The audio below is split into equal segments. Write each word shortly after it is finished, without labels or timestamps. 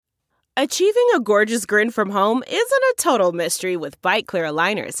Achieving a gorgeous grin from home isn't a total mystery with Byte Clear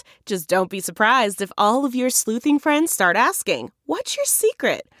aligners. Just don't be surprised if all of your sleuthing friends start asking, "What's your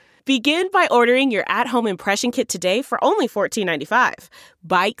secret?" Begin by ordering your at-home impression kit today for only $14.95.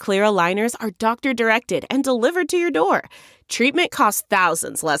 Byte Clear aligners are doctor-directed and delivered to your door. Treatment costs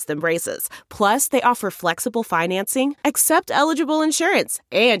thousands less than braces. Plus, they offer flexible financing, accept eligible insurance,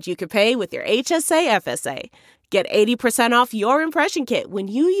 and you can pay with your HSA FSA. Get 80% off your impression kit when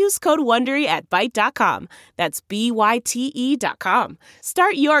you use code WONDERY at Byte.com. That's BYTE.com.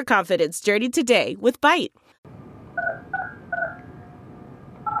 Start your confidence journey today with Byte.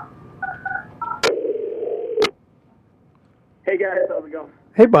 Hey guys, how's it going?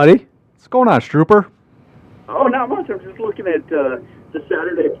 Hey buddy, what's going on, Strooper? Oh, not much. I'm just looking at the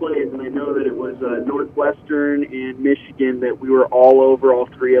Saturday plays, and I know that it was Northwestern and Michigan that we were all over, all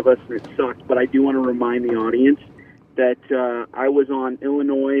three of us, and it sucked. But I do want to remind the audience that I was on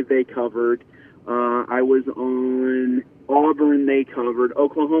Illinois, they covered. I was on Auburn, they covered.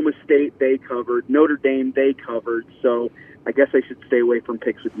 Oklahoma State, they covered. Notre Dame, they covered. So I guess I should stay away from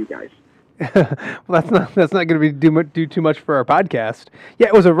picks with you guys. Well, that's not going to do too much for our podcast. Yeah,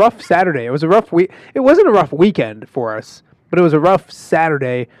 it was a rough Saturday. It was a rough week. It wasn't a rough weekend for us, but it was a rough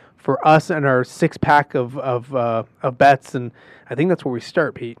Saturday for us and our 6-pack of bets, and I think that's where we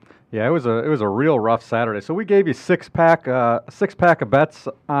start, Pete. Yeah, it was a real rough Saturday. So we gave you 6-pack of bets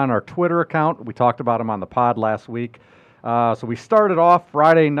on our Twitter account. We talked about them on the pod last week. So we started off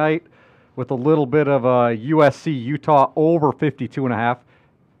Friday night with a little bit of USC Utah over 52.5.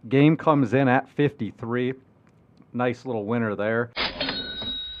 Game comes in at 53. Nice little winner there.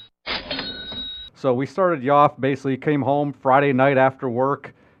 So we started you off, basically came home Friday night after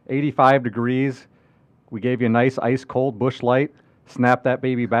work, 85 degrees. We gave you a nice ice cold Busch Light. Snap that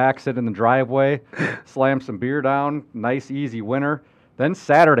baby back, sit in the driveway, slam some beer down. Nice easy winner. Then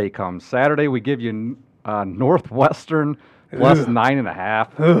Saturday comes. Saturday we give you Northwestern plus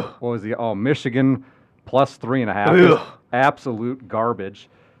 9.5. What was the Michigan plus 3.5. Absolute garbage.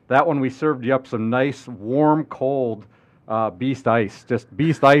 That one we served you up some nice warm cold Beast Ice. Just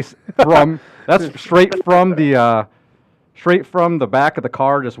Beast Ice that's straight from the back of the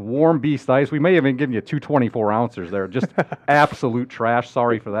car, just warm Beast Ice. We may have even given you 224 ounces there. Just absolute trash.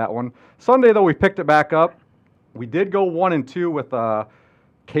 Sorry for that one. Sunday, though, we picked it back up. We did go 1-2 with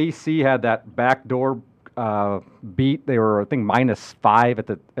KC had that backdoor beat. They were, I think, -5 at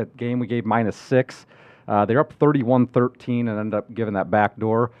the game. We gave -6. They're up 31-13 and ended up giving that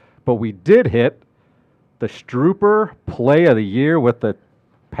backdoor. But we did hit the Strooper play of the year with the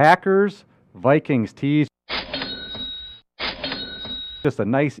Packers Vikings tease. Just a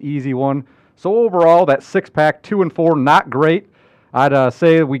nice, easy one. So overall, that 6-pack, 2-4, not great. I'd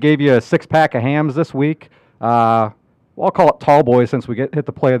say we gave you a 6-pack of hams this week. Well, I'll call it tall boys since we hit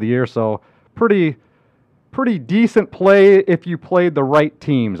the play of the year. So pretty decent play if you played the right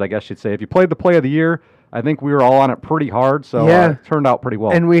teams, I guess you'd say. If you played the play of the year, I think we were all on it pretty hard, so it turned out pretty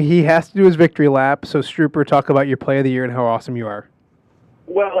well. And he has to do his victory lap. So Strooper, talk about your play of the year and how awesome you are.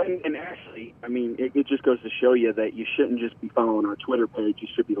 Well, and actually, I mean, it just goes to show you that you shouldn't just be following our Twitter page. You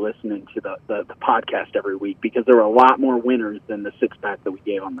should be listening to the podcast every week, because there were a lot more winners than the 6-pack that we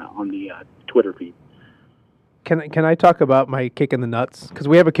gave on the Twitter feed. Can I talk about my kick in the nuts? Because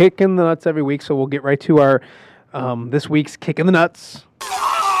we have a kick in the nuts every week, so we'll get right to our this week's kick in the nuts.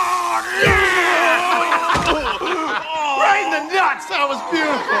 Right in the nuts! That was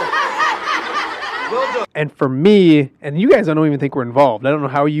beautiful. Well done. And for me, and you guys, I don't even think were involved. I don't know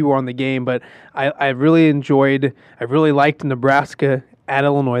how you were on the game, but I really liked Nebraska at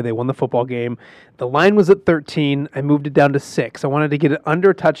Illinois. They won the football game. The line was at 13. I moved it down to 6. I wanted to get it under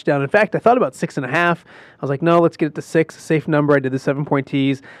a touchdown. In fact, I thought about 6.5. I was like, no, let's get it to 6, a safe number. I did the 7-point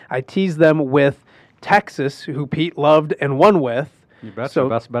tease. I teased them with Texas, who Pete loved and won with. You bet. So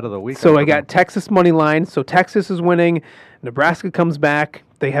best bet of the week. So I got Texas money line. So Texas is winning. Nebraska comes back.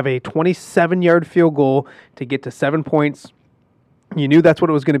 They have a 27-yard field goal to get to 7 points. You knew that's what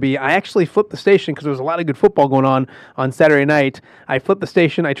it was going to be. I actually flipped the station because there was a lot of good football going on Saturday night. I flipped the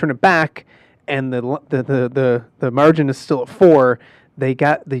station. I turned it back, and the margin is still at 4. They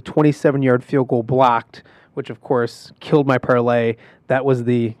got the 27-yard field goal blocked, which of course killed my parlay. That was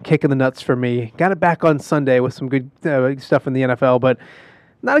the kick in the nuts for me. Got it back on Sunday with some good stuff in the NFL, but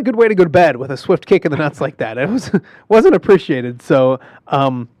not a good way to go to bed with a swift kick in the nuts like that. It wasn't appreciated. So,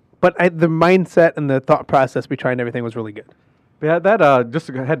 but the mindset and the thought process behind everything was really good. Yeah, that just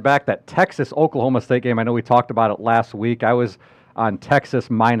to head back, that Texas-Oklahoma State game, I know we talked about it last week. I was on Texas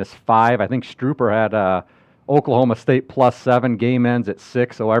 -5. I think Strooper had Oklahoma State +7. Game ends at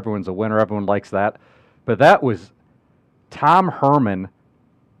 6, so everyone's a winner. Everyone likes that. But that was Tom Herman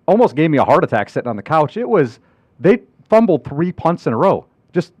almost gave me a heart attack sitting on the couch. They fumbled 3 punts in a row.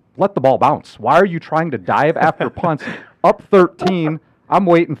 Just let the ball bounce. Why are you trying to dive after punts? Up 13. I'm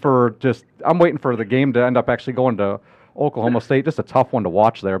waiting for the game to end up actually going to Oklahoma State. Just a tough one to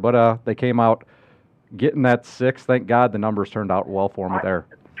watch there, but they came out getting that 6. Thank God the numbers turned out well for me there.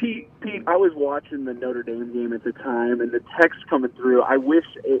 Pete, I was watching the Notre Dame game at the time, and the text coming through. I wish,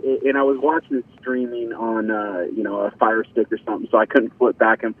 and I was watching it streaming on, a Fire Stick or something, so I couldn't flip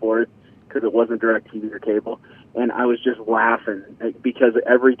back and forth because it wasn't DirecTV or cable. And I was just laughing because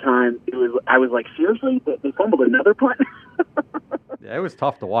every time I was like, seriously, they fumbled another punt. Yeah, it was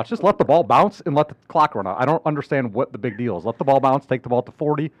tough to watch. Just let the ball bounce and let the clock run out. I don't understand what the big deal is. Let the ball bounce, take the ball to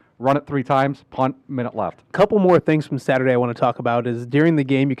 40, run it 3 times, punt, minute left. A couple more things from Saturday I want to talk about is during the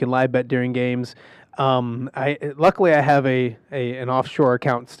game. You can live bet during games. Luckily I have an offshore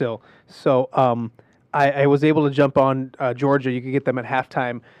account still, so I was able to jump on Georgia. You could get them at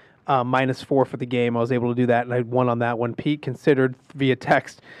halftime. -4 for the game. I was able to do that, and I won on that one. Pete considered via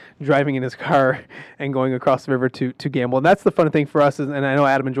text driving in his car and going across the river to gamble. And that's the fun thing for us, and I know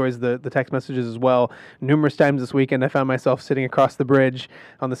Adam enjoys the text messages as well. Numerous times this weekend, I found myself sitting across the bridge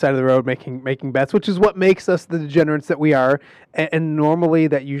on the side of the road making bets, which is what makes us the degenerates that we are. And normally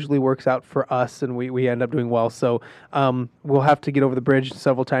that usually works out for us, and we end up doing well. So we'll have to get over the bridge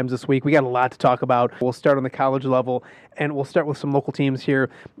several times this week. We got a lot to talk about. We'll start on the college level, and we'll start with some local teams here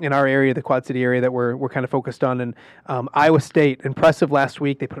in our area, the Quad City area that we're kind of focused on. And Iowa State, impressive last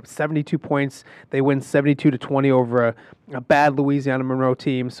week. They put up 72 points. They win 72-20 over a bad Louisiana Monroe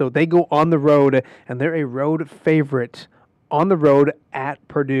team. So they go on the road, and they're a road favorite on the road at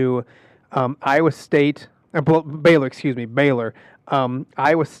Purdue. Baylor. Iowa State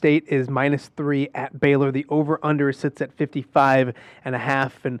is -3 at Baylor. The over-under sits at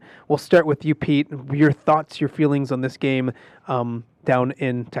 55.5. And we'll start with you, Pete. Your thoughts, your feelings on this game down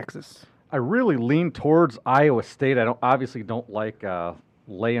in Texas. I really lean towards Iowa State. I obviously don't like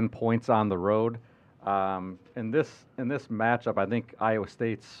laying points on the road. In this matchup, I think Iowa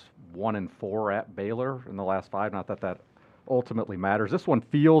State's 1-4 at Baylor in the last 5. Not that ultimately matters. This one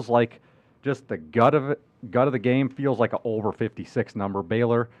feels like just the gut of the game feels like an over 56 number.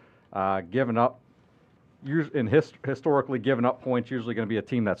 Baylor giving up, historically giving up points, usually going to be a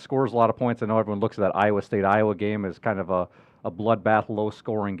team that scores a lot of points. I know everyone looks at that Iowa State-Iowa game as kind of a bloodbath,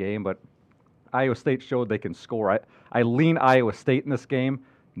 low-scoring game, but Iowa State showed they can score. I lean Iowa State in this game.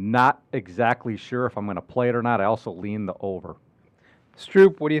 Not exactly sure if I'm going to play it or not. I also lean the over.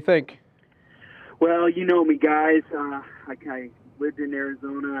 Stroop, what do you think? Well, you know me, guys. I lived in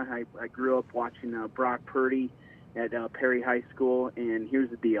Arizona. I grew up watching Brock Purdy at Perry High School, and here's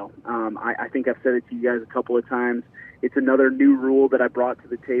the deal. I think I've said it to you guys a couple of times. It's another new rule that I brought to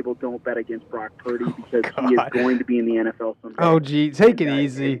the table. Don't bet against Brock Purdy because he is going to be in the NFL someday. Oh, gee, take it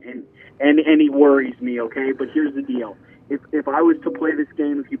easy. And he worries me, okay? But here's the deal. If I was to play this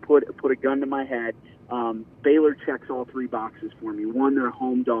game, if you put a gun to my head, Baylor checks all 3 boxes for me. 1, they're a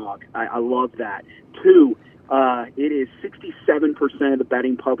home dog. I love that. 2, it is 67% of the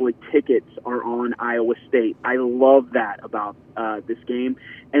betting public tickets are on Iowa State. I love that about this game.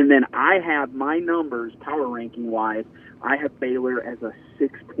 And then I have my numbers, power ranking-wise, I have Baylor as a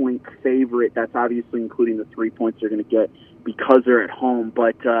 6-point favorite. That's obviously including the 3 points they're going to get because they're at home.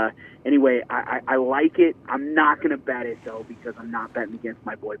 But anyway, I like it. I'm not going to bet it, though, because I'm not betting against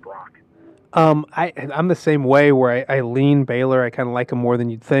my boy Brock. I'm the same way where I lean Baylor. I kind of like them more than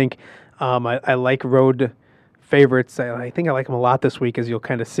you'd think. I like road favorites. I think I like them a lot this week, as you'll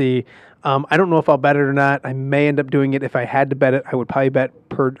kind of see. I don't know if I'll bet it or not. I may end up doing it. If I had to bet it, I would probably bet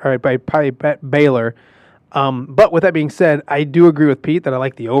Baylor. But with that being said, I do agree with Pete that I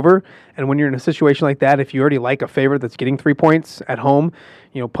like the over. And when you're in a situation like that, if you already like a favorite that's getting 3 points at home,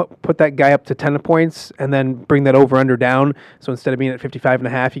 put that guy up to 10 points and then bring that over under down. So instead of being at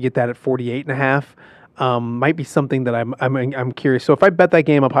 55.5, you get that at 48.5. Might be something that I'm curious. So if I bet that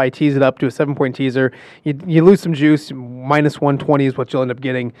game, I'll probably tease it up to a 7-point teaser. You lose some juice. -120 is what you'll end up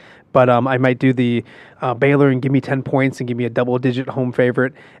getting. But I might do the Baylor and give me 10 points and give me a double-digit home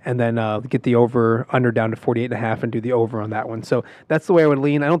favorite, and then get the over-under down to 48.5 and do the over on that one. So that's the way I would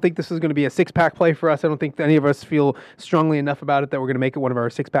lean. I don't think this is going to be a 6-pack play for us. I don't think any of us feel strongly enough about it that we're going to make it one of our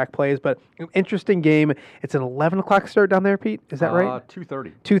 6-pack plays. But an interesting game. It's an 11 o'clock start down there, Pete? Is that right?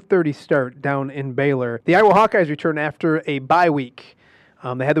 2:30. 2:30 start down in Baylor. The Iowa Hawkeyes return after a bye week.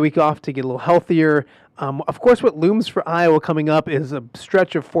 They had the week off to get a little healthier. Of course, what looms for Iowa coming up is a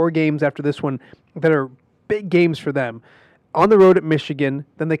stretch of 4 games after this one that are big games for them. On the road at Michigan,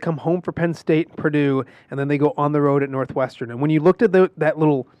 then they come home for Penn State and Purdue, and then they go on the road at Northwestern. And when you looked at that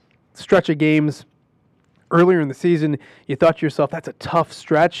little stretch of games, Earlier in the season, you thought to yourself, that's a tough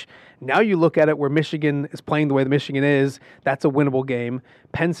stretch. Now you look at it where Michigan is playing the way that Michigan is. That's a winnable game.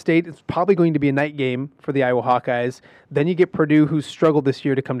 Penn State is probably going to be a night game for the Iowa Hawkeyes. Then you get Purdue, who's struggled this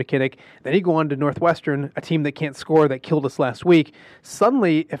year to come to Kinnick. Then you go on to Northwestern, a team that can't score, that killed us last week.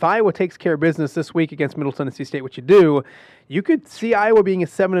 Suddenly, if Iowa takes care of business this week against Middle Tennessee State, which you do, you could see Iowa being a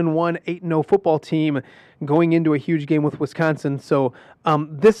 7-1, 8-0 football team going into a huge game with Wisconsin. So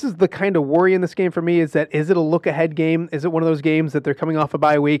this is the kind of worry in this game for me, is it a look-ahead game? Is it one of those games that they're coming off a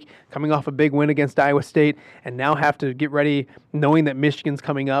bye week, coming off a big win against Iowa State, and now have to get ready knowing that Michigan's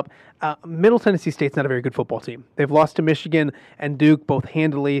coming up? Middle Tennessee State's not a very good football team. They've lost to Michigan and Duke both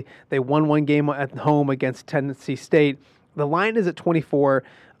handily. They won one game at home against Tennessee State. The line is at 24.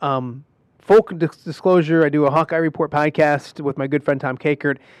 Full disclosure, I do a Hawkeye Report podcast with my good friend Tom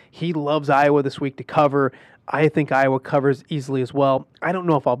Kakert. He loves Iowa this week to cover. I think Iowa covers easily as well. I don't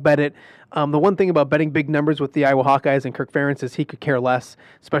know if I'll bet it. The one thing about betting big numbers with the Iowa Hawkeyes and Kirk Ferentz is he could care less,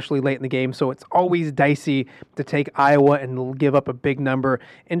 especially late in the game. So it's always dicey to take Iowa and give up a big number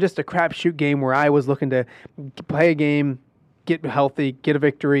in just a crapshoot game where Iowa's looking to play a game, get healthy, get a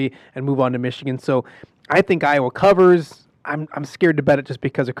victory, and move on to Michigan. So I think Iowa covers. I'm scared to bet it just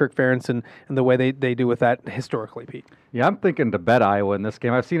because of Kirk Ferentz and the way they do with that historically, Pete. Yeah, I'm thinking to bet Iowa in this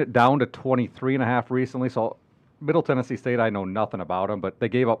game. I've seen it down to 23.5 recently, so Middle Tennessee State, I know nothing about them, but they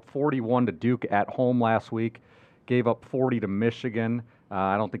gave up 41 to Duke at home last week, gave up 40 to Michigan.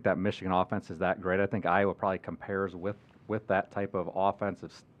 I don't think that Michigan offense is that great. I think Iowa probably compares with that type of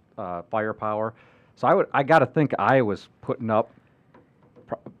offensive firepower. So I got to think Iowa's putting up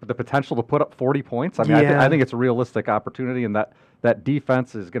the potential to put up 40 points. I mean, I think it's a realistic opportunity, and that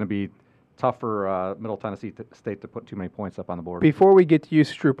defense is going to be tough for Middle Tennessee State to put too many points up on the board. Before we get to you,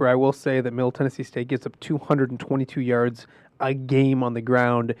 Strooper, I will say that Middle Tennessee State gets up 222 yards a game on the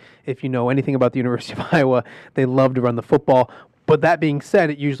ground. If you know anything about the University of Iowa, they love to run the football. But that being said,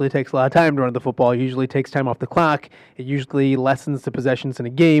 it usually takes a lot of time to run the football. It usually takes time off the clock. It usually lessens the possessions in a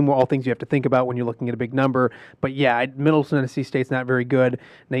game, all things you have to think about when you're looking at a big number. But yeah, Middle Tennessee State's not very good.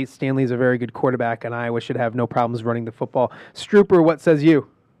 Nate Stanley's a very good quarterback, and Iowa should have no problems running the football. Strooper, what says you?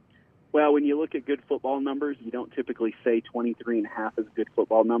 Well, when you look at good football numbers, you don't typically say 23.5 is a good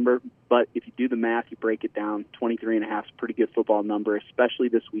football number. But if you do the math, you break it down, 23.5 is a pretty good football number, especially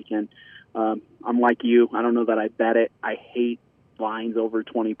this weekend. I'm like you. I don't know that I bet it. I hate lines over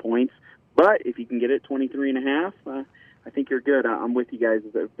 20 points. But if you can get it 23.5, I think you're good. I'm with you guys.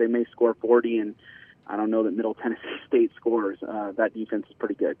 They may score 40, and I don't know that Middle Tennessee State scores. That defense is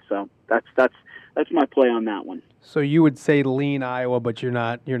pretty good. So that's my play on that one. So you would say lean Iowa, but you're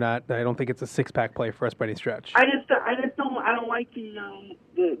not. I don't think it's a six-pack play for us by any stretch. I don't like the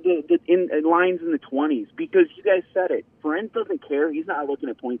lines in the 20s because you guys said it. Ferentz doesn't care. He's not looking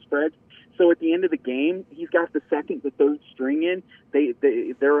at point spreads. So at the end of the game, he's got the second, the third string in.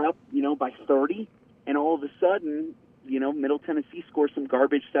 They're up, by 30, and all of a sudden, Middle Tennessee scores some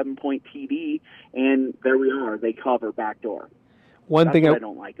garbage 7-point TD, and there we are. They cover backdoor. That's what I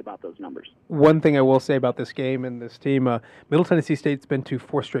don't like about those numbers. One thing I will say about this game and this team, Middle Tennessee State's been to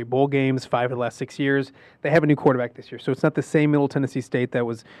 4 straight bowl games, 5 of the last 6 years. They have a new quarterback this year, so it's not the same Middle Tennessee State that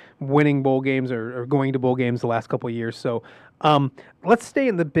was winning bowl games or going to bowl games the last couple of years. So let's stay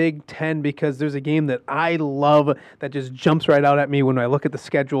in the Big Ten because there's a game that I love that just jumps right out at me when I look at the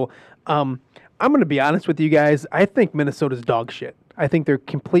schedule. I'm going to be honest with you guys. I think Minnesota's dog shit. I think they're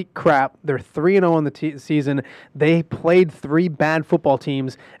complete crap. They're 3-0 on the season. They played 3 bad football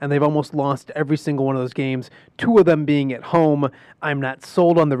teams, and they've almost lost every single one of those games, 2 of them being at home. I'm not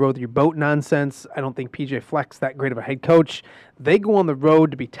sold on the road your boat nonsense. I don't think PJ Fleck's that great of a head coach. They go on the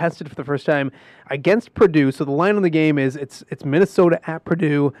road to be tested for the first time against Purdue. So the line on the game is it's Minnesota at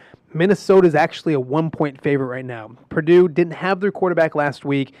Purdue. Minnesota is actually a 1-point favorite right now. Purdue didn't have their quarterback last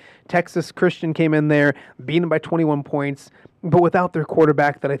week. Texas Christian came in there, beat them by 21 points, but without their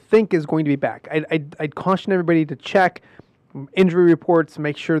quarterback that I think is going to be back. I'd caution everybody to check injury reports,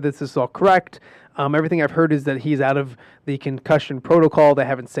 make sure that this is all correct. Everything I've heard is that he's out of the concussion protocol. They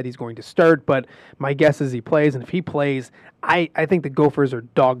haven't said he's going to start, but my guess is he plays, and if he plays, I think the Gophers are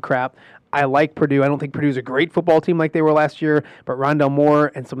dog crap. I like Purdue. I don't think Purdue's a great football team like they were last year, but Rondell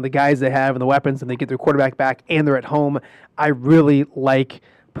Moore and some of the guys they have and the weapons, and they get their quarterback back, and they're at home. I really like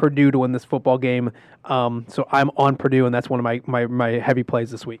Purdue to win this football game. So I'm on Purdue, and that's one of my heavy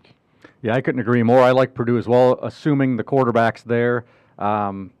plays this week. Yeah, I couldn't agree more. I like Purdue as well, assuming the quarterback's there.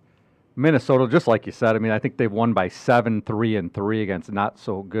 Minnesota, just like you said, I think they've won by 7, 3-3 against not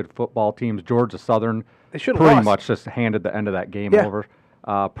so good football teams. Georgia Southern they should have pretty lost. Much just handed the end of that game over.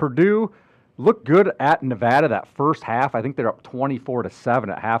 Purdue, looked good at Nevada that first half. I think they're up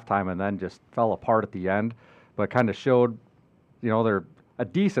 24-7 at halftime and then just fell apart at the end. But kind of showed, they're a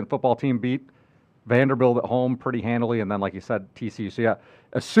decent football team, beat Vanderbilt at home pretty handily. And then, like you said, TCU. So, yeah,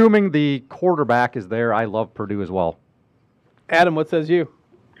 assuming the quarterback is there, I love Purdue as well. Adam, what says you?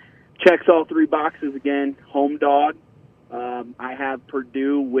 Checks all three boxes again. Home dog. I have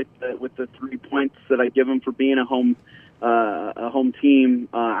Purdue with the 3 points that I give them for being a home team.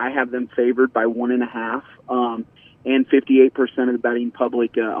 I have them favored by 1.5. And 58% of the betting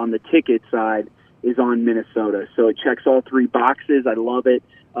public on the ticket side is on Minnesota. So it checks all three boxes. I love it.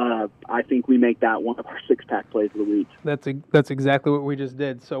 I think we make that one of our six-pack plays of the week. That's exactly what we just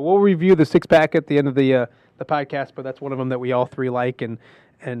did. So we'll review the six-pack at the end of the podcast, but that's one of them that we all three like, and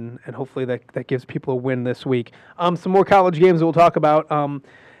hopefully that gives people a win this week. Some more college games we'll talk about.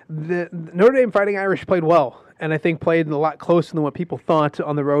 The Notre Dame Fighting Irish played well, and I think played a lot closer than what people thought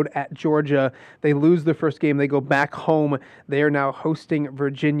on the road at Georgia. They lose their first game. They go back home. They are now hosting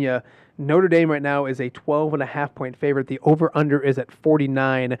Virginia. Notre Dame right now is a 12.5-point favorite. The over-under is at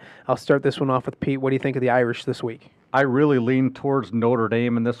 49. I'll start this one off with Pete. What do you think of the Irish this week? I really lean towards Notre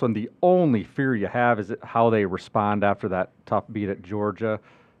Dame in this one. The only fear you have is how they respond after that tough beat at Georgia.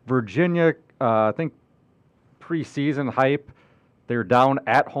 Virginia, I think preseason hype, they're down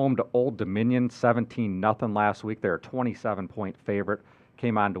at home to Old Dominion, 17-0 last week. They're a 27-point favorite.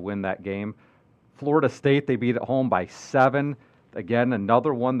 Came on to win that game. Florida State, they beat at home by 7. Again,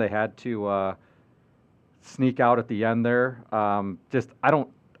 another one they had to sneak out at the end there. I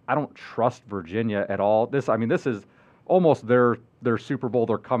don't trust Virginia at all. This is almost their Super Bowl,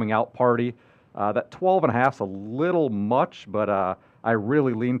 their coming out party. That 12.5 is a little much, but I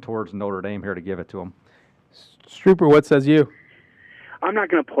really lean towards Notre Dame here to give it to them. Strooper, what says you? I'm not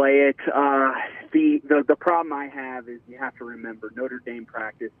going to play it. The problem I have is you have to remember Notre Dame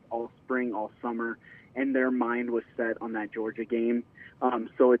practiced all spring, all summer, and their mind was set on that Georgia game.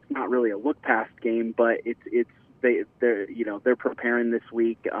 So it's not really a look past game, but they're preparing this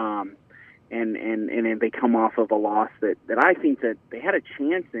week, and they come off of a loss that I think that they had a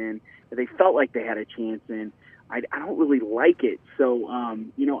chance in, that they felt like they had a chance in. I don't really like it. So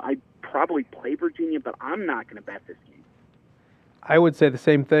I'd probably play Virginia, but I'm not going to bet this game. I would say the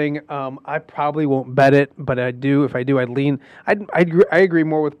same thing. I probably won't bet it, but I do. If I do, I'd lean. I agree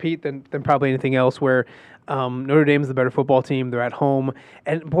more with Pete than probably anything else. Where Notre Dame's the better football team. They're at home,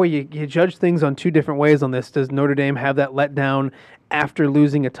 and boy, you judge things on two different ways on this. Does Notre Dame have that letdown after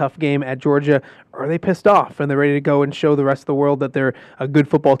losing a tough game at Georgia? Or are they pissed off and they're ready to go and show the rest of the world that they're a good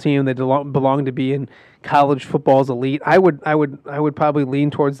football team? They belong to be in college football's elite. I would probably lean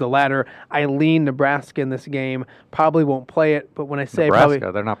towards the latter. I lean Nebraska in this game. Probably won't play it, but when I say Nebraska,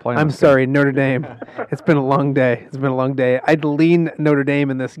 probably, they're not playing. I'm sorry, Notre Dame. It's been a long day. I'd lean Notre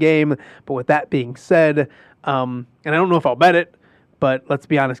Dame in this game. But with that being said, and I don't know if I'll bet it, but let's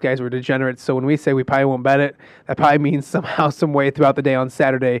be honest, guys, we're degenerates. So when we say we probably won't bet it, that probably means somehow, some way throughout the day on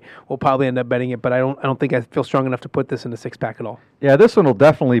Saturday, we'll probably end up betting it. But I don't think I feel strong enough to put this in a six-pack at all. Yeah, this one will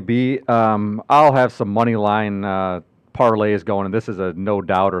definitely be. I'll have some money line parlays going, and this is a no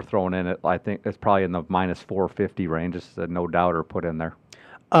doubter thrown in it. I think it's probably in the minus 450 range. This is a no doubter put in there.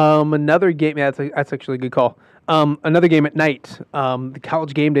 Another game. Yeah, that's actually a good call. Another game at night. The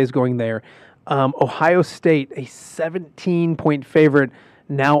College Game Day is going there. Ohio State, a 17-point favorite,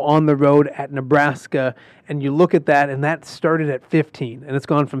 now on the road at Nebraska. And you look at that, and that started at 15, and it's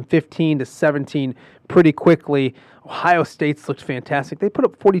gone from 15 to 17 pretty quickly. Ohio State's looked fantastic. They put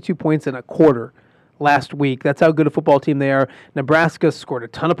up 42 points in a quarter last week. That's how good a football team they are. Nebraska scored a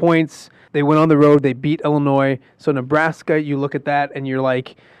ton of points. They went on the road. They beat Illinois. So Nebraska, you look at that, and you're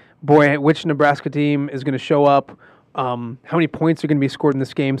like, boy, which Nebraska team is going to show up? How many points are going to be scored in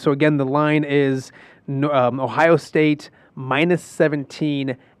this game? So again, the line is Ohio State minus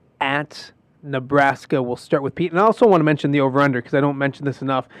 17 at Nebraska. We'll start with Pete. And I also want to mention the over-under because I don't mention this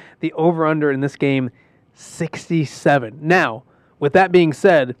enough. The over-under in this game, 67. Now, with that being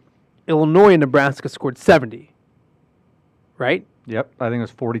said, Illinois and Nebraska scored 70, right? Yep, I think it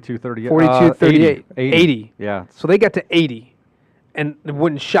was 42-38. 42-38. 80. Yeah. So they got to 80. And it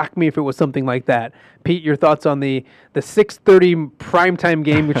wouldn't shock me if it was something like that. Pete, your thoughts on the 6:30 primetime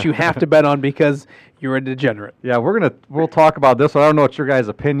game, which you have to bet on because you're a degenerate. Yeah, we'll talk about this. I don't know what your guys'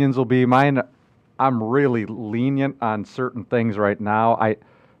 opinions will be. Mine, I'm really lenient on certain things right now.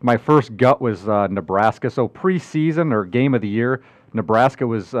 My first gut was Nebraska. So preseason or game of the year, Nebraska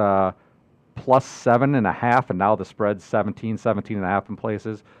was plus 7.5, and now the spread's 17.5 in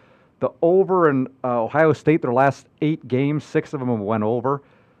places. The over in Ohio State, their last 8 games, 6 of them went over.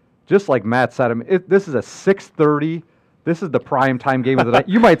 Just like Matt said, this is a 6:30 This is the prime time game of the night.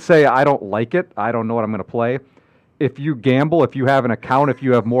 You might say, I don't like it. I don't know what I'm going to play. If you gamble, if you have an account, if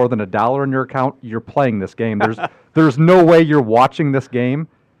you have more than $1 in your account, you're playing this game. There's no way you're watching this game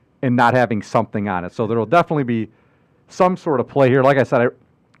and not having something on it. So there will definitely be some sort of play here. Like I said,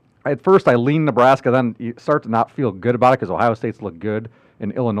 at first I leaned Nebraska, then you start to not feel good about it because Ohio State's looked good,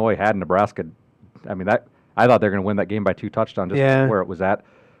 and Illinois had Nebraska. I mean, I thought they were going to win that game by 2 touchdowns just where it was at.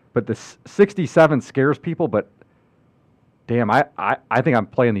 But the 67 scares people, but damn, I think I'm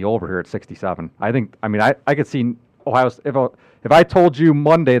playing the over here at 67. I could see Ohio. If I told you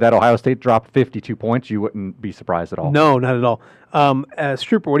Monday that Ohio State dropped 52 points, you wouldn't be surprised at all. No, not at all.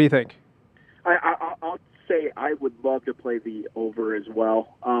 Strooper, what do you think? I'll say I would love to play the over as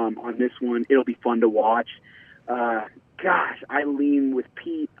well on this one. It'll be fun to watch. Gosh, I lean with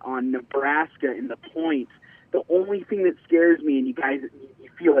Pete on Nebraska in the points. The only thing that scares me, and you guys you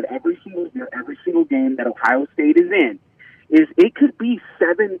feel it every single year, every single game that Ohio State is in, is it could be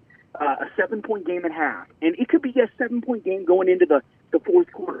a 7-point game at half, and it could be a 7-point game going into the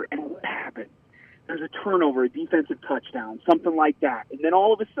fourth quarter. And what happens? There's a turnover, a defensive touchdown, something like that, and then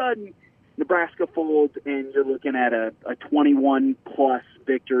all of a sudden Nebraska folds, and you're looking at a 21-plus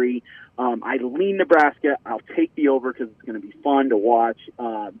victory. I lean Nebraska. I'll take the over because it's going to be fun to watch.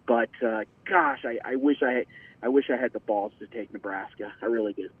 But gosh, I wish I had the balls to take Nebraska. I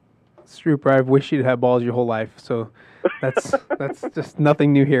really do. Strooper, I've wished you'd have balls your whole life, so that's just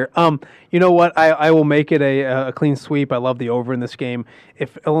nothing new here. You know what? I will make it a clean sweep. I love the over in this game.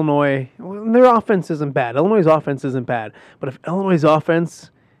 If Illinois, their offense isn't bad. Illinois' offense isn't bad, but if Illinois' offense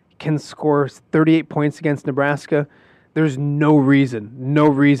can score 38 points against Nebraska, there's no reason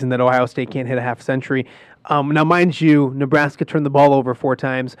that Ohio State can't hit a half century. Now, mind you, Nebraska turned the ball over 4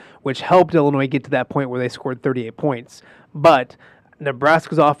 times, which helped Illinois get to that point where they scored 38 points. But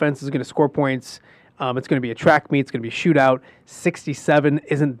Nebraska's offense is going to score points. It's going to be a track meet. It's going to be a shootout. 67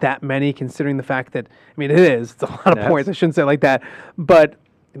 isn't that many considering the fact that, I mean, it is. It's a lot of points. I shouldn't say it like that. But,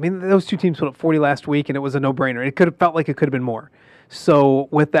 I mean, those 2 teams put up 40 last week, and it was a no-brainer. It could have felt like it could have been more. So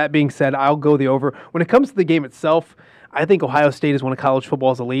with that being said, I'll go the over. When it comes to the game itself, I think Ohio State is one of college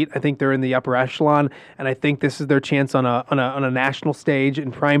football's elite. I think they're in the upper echelon, and I think this is their chance on a national stage in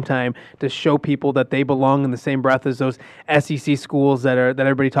prime time to show people that they belong in the same breath as those SEC schools that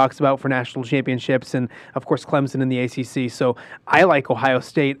everybody talks about for national championships, and of course Clemson in the ACC. So I like Ohio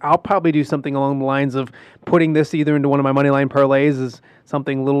State. I'll probably do something along the lines of putting this either into one of my money line parlays as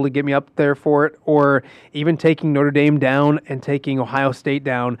something little to get me up there for it, or even taking Notre Dame down and taking Ohio State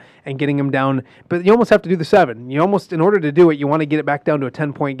down and getting them down. But you almost have to do the 7. You almost, in order to do it, you want to get it back down to a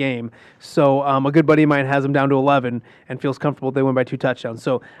 10-point game. So a good buddy of mine has them down to 11 and feels comfortable they win by 2 touchdowns.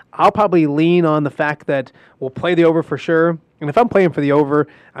 So I'll probably lean on the fact that we'll play the over for sure. And if I'm playing for the over,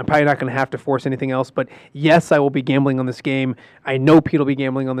 I'm probably not going to have to force anything else. But yes, I will be gambling on this game. I know Pete will be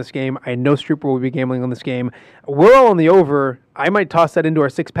gambling on this game. I know Strooper will be gambling on this game. We're all on the over. I might toss that into our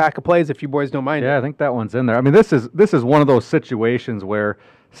 6-pack of plays if you boys don't mind. Yeah, I think that one's in there. I mean, this is one of those situations where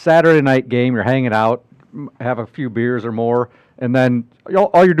Saturday night game, you're hanging out, have a few beers or more, and then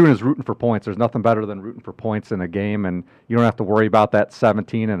all you're doing is rooting for points. There's nothing better than rooting for points in a game, and you don't have to worry about that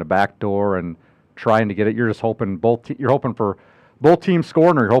 17 and a backdoor and trying to get it. You're just hoping you're hoping for both teams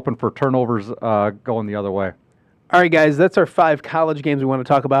scoring, or you're hoping for turnovers going the other way. All right, guys, that's our 5 college games we want to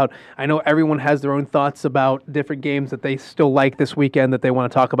talk about. I know everyone has their own thoughts about different games that they still like this weekend that they want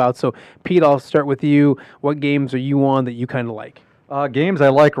to talk about. So, Pete, I'll start with you. What games are you on that you kind of like? Games I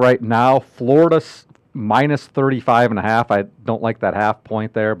like right now, Florida minus 35.5. I don't like that half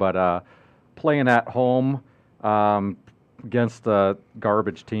point there, but playing at home against a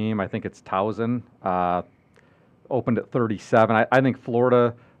garbage team, I think it's Towson, opened at 37. I think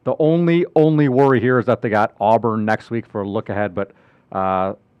Florida, the only worry here is that they got Auburn next week for a look ahead, but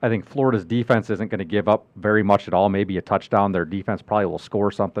I think Florida's defense isn't going to give up very much at all, maybe a touchdown. Their defense probably will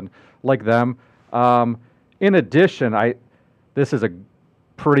score something like them. In addition, this is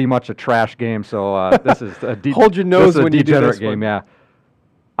pretty much a trash game, so this is a hold your nose when you do this game. Yeah,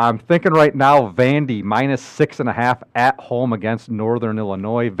 I'm thinking right now Vandy minus 6.5 at home against Northern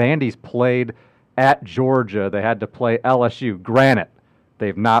Illinois. Vandy's played at Georgia. They had to play LSU. Granted,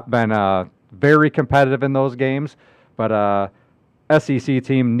 they've not been very competitive in those games, but SEC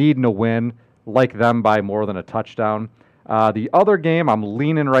team needing a win, like them by more than a touchdown. The other game I'm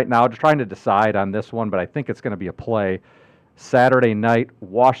leaning right now, just trying to decide on this one, but I think it's going to be a play. Saturday night,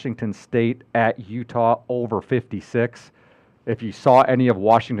 Washington State at Utah over 56. If you saw any of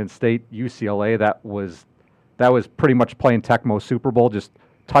Washington State, UCLA, that was pretty much playing Tecmo Super Bowl, just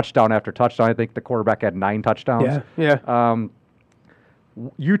touchdown after touchdown. I think the quarterback had 9 touchdowns. Yeah.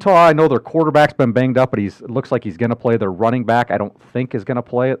 Utah, I know their quarterback's been banged up, but it looks like he's going to play. Their running back, I don't think is going to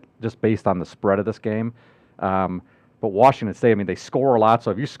play it, just based on the spread of this game. But Washington State, I mean, they score a lot. So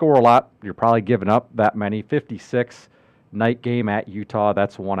if you score a lot, you're probably giving up that many. 56 night game at Utah,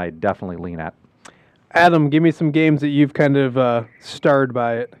 that's one I definitely lean at. Adam, give me some games that you've kind of starred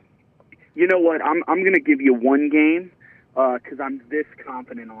by it. You know what? I'm going to give you one game because I'm this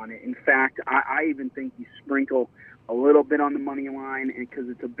confident on it. In fact, I even think you sprinkle a little bit on the money line because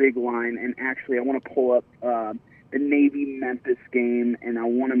it's a big line. And actually, I want to pull up the Navy-Memphis game, and I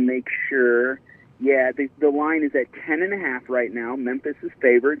want to make sure. Yeah, the line is at 10.5 right now. Memphis is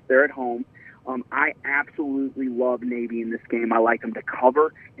favored. They're at home. I absolutely love Navy in this game. I like them to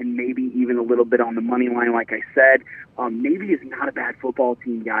cover and maybe even a little bit on the money line, like I said. Navy is not a bad football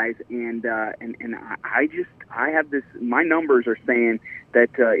team, guys, and I have this. My numbers are saying that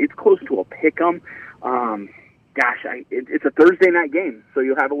it's close to a pick 'em. It's a Thursday night game, so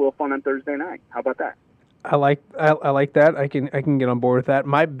you'll have a little fun on Thursday night. How about that? I like that. I can get on board with that.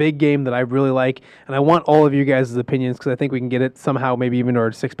 My big game that I really like, and I want all of you guys' opinions because I think we can get it somehow, maybe even our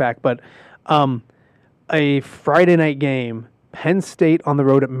 6-pack. But a Friday night game, Penn State on the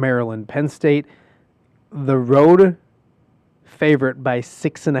road at Maryland. Penn State, the road favorite by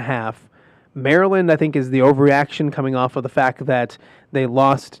 6.5. Maryland, I think, is the overreaction coming off of the fact that they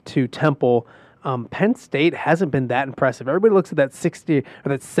lost to Temple. Penn State hasn't been that impressive. Everybody looks at that 60 or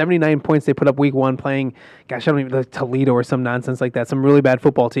that 79 points they put up week 1 playing, gosh, I don't even know, Toledo or some nonsense like that, some really bad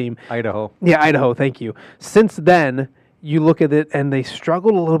football team. Idaho. Yeah, Idaho, thank you. Since then, you look at it, and they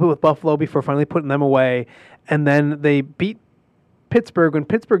struggled a little bit with Buffalo before finally putting them away, and then they beat Pittsburgh when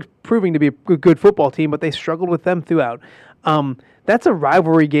Pittsburgh's proving to be a good football team, but they struggled with them throughout. That's a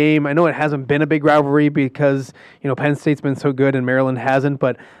rivalry game. I know it hasn't been a big rivalry because, Penn State's been so good and Maryland hasn't,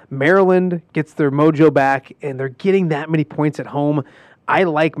 but Maryland gets their mojo back, and they're getting that many points at home. I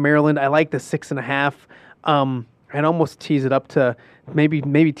like Maryland. I like the 6.5. I'd almost tease it up to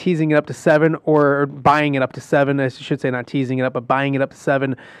maybe teasing it up to 7 or buying it up to 7. I should say not teasing it up, but buying it up to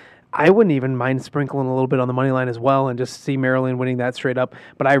 7. I wouldn't even mind sprinkling a little bit on the money line as well and just see Maryland winning that straight up.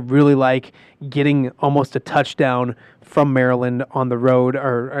 But I really like getting almost a touchdown from Maryland on the road,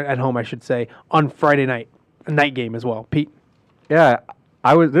 or at home, I should say, on Friday night, a night game as well. Pete? Yeah,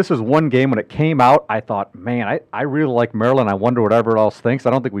 this is one game when it came out, I thought, man, I really like Maryland. I wonder what everyone else thinks. I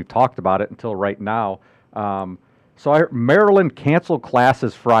don't think we've talked about it until right now. Maryland canceled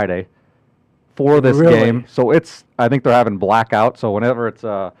classes Friday for this game. So I think they're having blackout. So whenever it's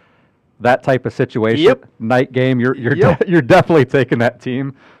that type of situation, night game, you're definitely taking that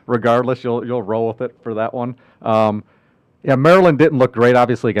team. Regardless, you'll roll with it for that one. Maryland didn't look great,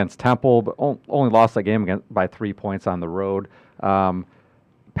 obviously, against Temple, but only lost that game by 3 points on the road.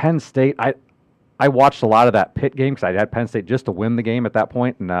 Penn State, I watched a lot of that Pitt game because I had Penn State just to win the game at that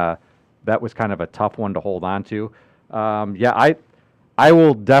point, and that was kind of a tough one to hold on to. I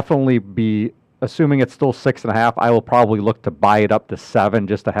will definitely be, assuming it's still 6.5, I will probably look to buy it up to 7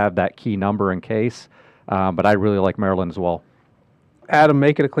 just to have that key number in case. But I really like Maryland as well. Adam,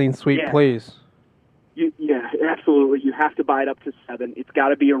 make it a clean sweep, please. Yeah, absolutely. You have to buy it up to 7. It's got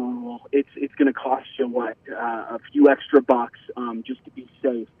to be a rule. It's going to cost you a few extra bucks just to be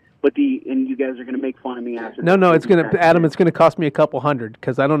safe. But and you guys are going to make fun of me after. No, it's going to, Adam. It's going to cost me a couple $100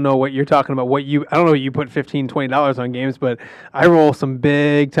 because I don't know what you're talking about. I don't know what you put $15, $20 on games, but I roll some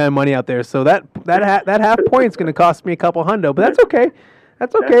big time money out there. So that half point is going to cost me a couple $100, but that's okay.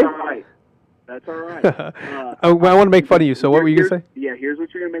 That's okay. That's all right. I want to make fun of you. So what were you going to say? Yeah, here's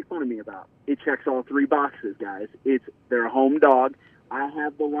what you're going to make fun of me about. It checks all 3 boxes, guys. They're a home dog. I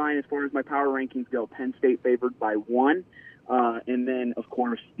have the line as far as my power rankings go. Penn State favored by 1. And then, of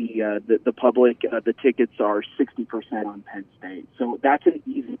course, the public, the tickets are 60% on Penn State. So that's an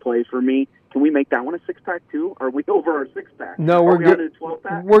easy play for me. Can we make that one a 6-pack too? Are we over our 6-pack? No, we're good.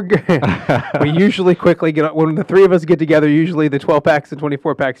 12-pack? We're good. We usually quickly get when the 3 of us get together. Usually the 12-packs and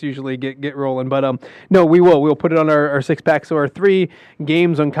 24-packs usually get rolling. But no, we will. We'll put it on our 6-pack. So our 3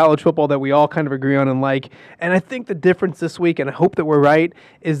 games on college football that we all kind of agree on and like. And I think the difference this week, and I hope that we're right,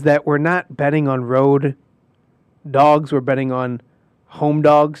 is that we're not betting on road dogs. We're betting on home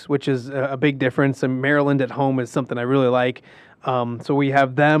dogs, which is a big difference. And Maryland at home is something I really like. So we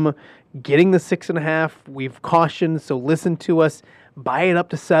have them getting the 6.5. We've cautioned, so listen to us. Buy it up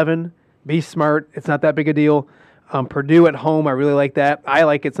to 7. Be smart. It's not that big a deal. Purdue at home, I really like that. I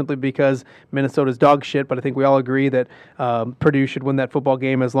like it simply because Minnesota's dog shit, but I think we all agree that Purdue should win that football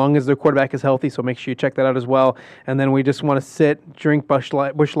game as long as their quarterback is healthy, so make sure you check that out as well. And then we just want to sit, drink Busch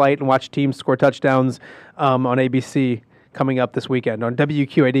Light, and watch teams score touchdowns on ABC coming up this weekend, on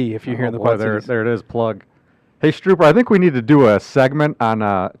WQAD if you're here in the Quad Cities. There it is, plug. Hey, Strooper, I think we need to do a segment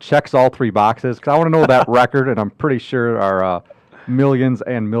on checks all three boxes because I want to know that record, and I'm pretty sure our millions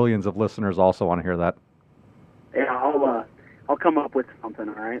and millions of listeners also want to hear that. Yeah, I'll come up with something.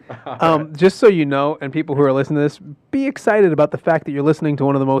 All right. Just so you know, and people who are listening to this, be excited about the fact that you're listening to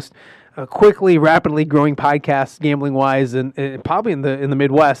one of the most quickly, rapidly growing podcasts, gambling-wise, and probably in the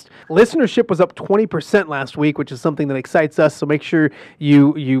Midwest. Listenership was up 20% last week, which is something that excites us. So make sure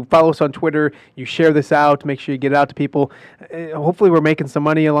you follow us on Twitter, you share this out, make sure you get it out to people. Hopefully, we're making some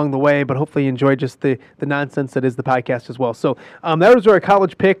money along the way, but hopefully, you enjoy just the nonsense that is the podcast as well. So that was our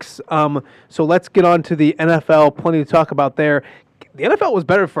college picks. So let's get on to the NFL. Plenty to talk about there. The NFL was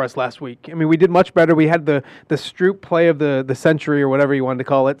better for us last week. I mean, we did much better. We had the Stroop play of the century or whatever you wanted to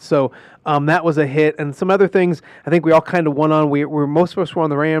call it. So that was a hit. And some other things I think we all kind of won on. Most of us were on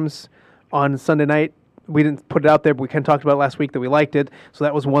the Rams on Sunday night. We didn't put it out there, but we kind of talked about it last week that we liked it. So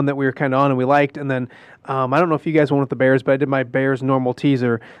that was one that we were kind of on and we liked. And then I don't know if you guys went with the Bears, but I did my Bears normal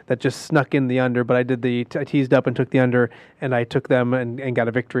teaser that just snuck in the under. But I teased up and took the under, and I took them and got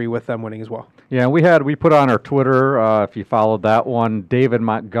a victory with them winning as well. Yeah, we put on our Twitter, if you followed that one, David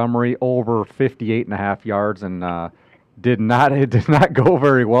Montgomery over 58.5 yards, and it did not go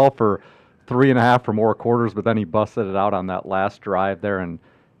very well for 3.5 or more quarters, but then he busted it out on that last drive there and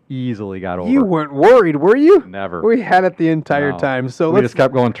easily got over. You weren't worried, were you? Never. We had it the entire time. So we just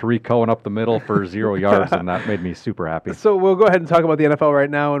kept going Tariq Cohen up the middle for 0 yards, and that made me super happy. So we'll go ahead and talk about the NFL right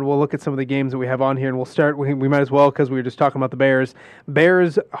now, and we'll look at some of the games that we have on here, and we'll start. We might as well because we were just talking about the Bears.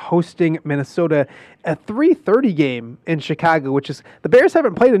 Bears hosting Minnesota, a 3:30 game in Chicago, which is the Bears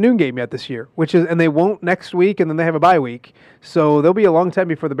haven't played a noon game yet this year, and they won't next week, and then they have a bye week. So there'll be a long time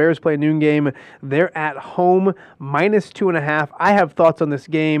before the Bears play a noon game. They're at home, -2.5. I have thoughts on this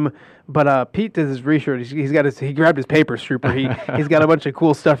game. But Pete does his research. He grabbed his paper, Strooper. He's got a bunch of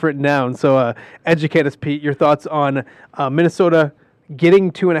cool stuff written down. So educate us, Pete. Your thoughts on Minnesota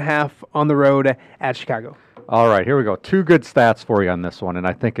getting 2.5 on the road at Chicago. All right, here we go. 2 good stats for you on this one, and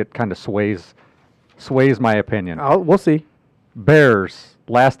I think it kind of sways my opinion. We'll see. Bears,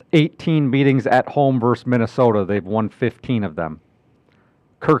 last 18 meetings at home versus Minnesota, they've won 15 of them.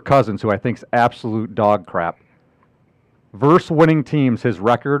 Kirk Cousins, who I think is absolute dog crap. Versus winning teams, his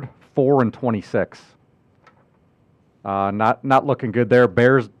record 4-26. Not looking good there.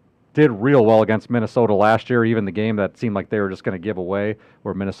 Bears did real well against Minnesota last year, even the game that seemed like they were just going to give away,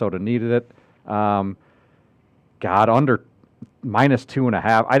 where Minnesota needed it. Under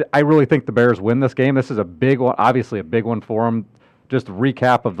 -2.5. I really think the Bears win this game. This is a big one, obviously a big one for them. Just a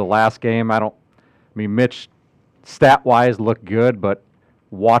recap of the last game. Mitch, stat-wise, looked good, but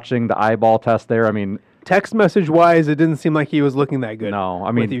watching the eyeball test there, text message-wise, it didn't seem like he was looking that good.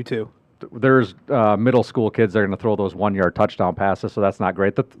 No, with you too. There's middle school kids that are going to throw those 1-yard touchdown passes, so that's not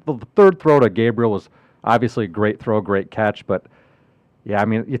great. The third throw to Gabriel was obviously a great throw, great catch, but yeah,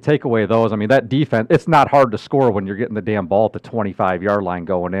 you take away those. That defense, it's not hard to score when you're getting the damn ball at the 25-yard line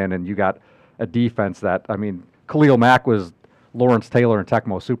going in, and you got a defense that, Khalil Mack was Lawrence Taylor in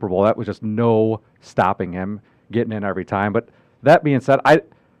Tecmo Super Bowl. That was just no stopping him getting in every time. But that being said,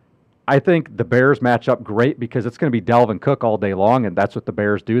 I think the Bears match up great because it's going to be Dalvin Cook all day long, and that's what the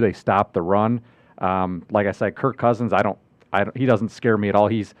Bears do. They stop the run. Like I said, Kirk Cousins, he doesn't scare me at all.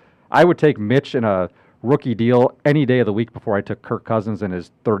 I would take Mitch in a rookie deal any day of the week before I took Kirk Cousins and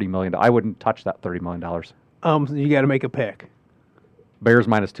his $30 million. I wouldn't touch that $30 million. You got to make a pick. Bears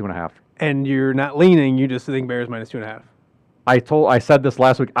 -2.5. And you're not leaning. You just think Bears -2.5. I said this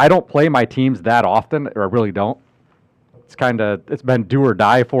last week. I don't play my teams that often, or I really don't. It's been do or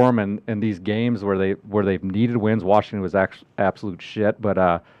die for them in these games where they've needed wins. Washington was absolute shit, but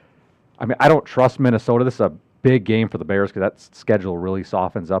I don't trust Minnesota. This is a big game for the Bears because that schedule really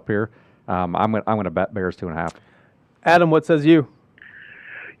softens up here. I'm going to bet Bears 2.5. Adam, what says you?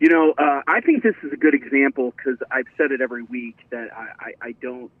 I think this is a good example because I've said it every week that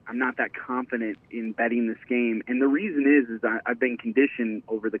I'm not that confident in betting this game, and the reason is I've been conditioned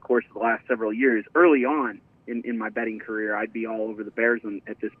over the course of the last several years. Early on in my betting career, I'd be all over the Bears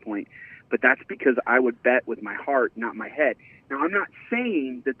at this point, but that's because I would bet with my heart, not my head. Now, I'm not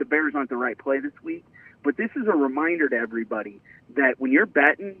saying that the Bears aren't the right play this week, but this is a reminder to everybody that when you're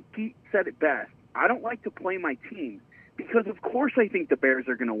betting, Pete said it best, I don't like to play my team. Because of course I think the Bears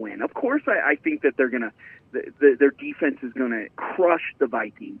are going to win. Of course I think that they're going to their defense is going to crush the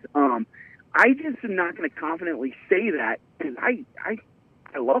Vikings. I just am not going to confidently say that because I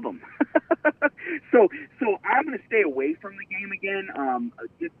I love them. So I'm going to stay away from the game again.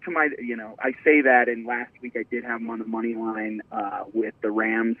 To my, I say that, and last week I did have them on the money line with the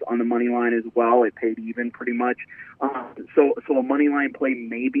Rams on the money line as well. It paid even pretty much. So a money line play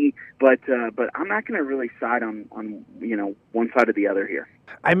maybe, but I'm not going to really side on one side or the other here.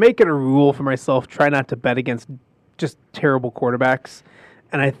 I make it a rule for myself: try not to bet against just terrible quarterbacks,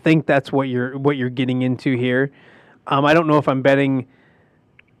 and I think that's what you're getting into here. I don't know if I'm betting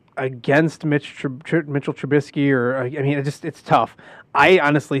against Mitchell Trubisky it's tough. I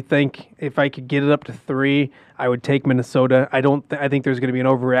honestly think if I could get it up to 3, I would take Minnesota. I think there's going to be an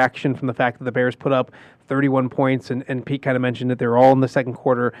overreaction from the fact that the Bears put up 31 points, and Pete kind of mentioned it. They're all in the second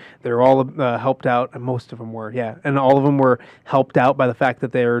quarter. They're all helped out, and most of them were, and all of them were helped out by the fact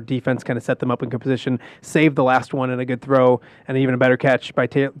that their defense kind of set them up in good position, saved the last one in a good throw, and even a better catch by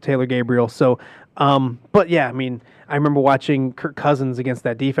Taylor Gabriel. So, but yeah, I mean, I remember watching Kirk Cousins against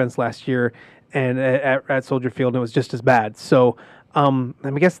that defense last year, and at Soldier Field, and it was just as bad. So, I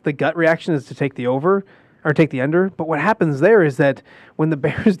guess the gut reaction is to take the over or take the under. But what happens there is that when the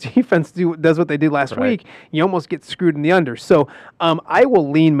Bears defense does what they did last week, you almost get screwed in the under. So I will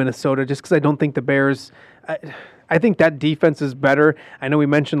lean Minnesota just because I don't think the Bears. I think that defense is better. I know we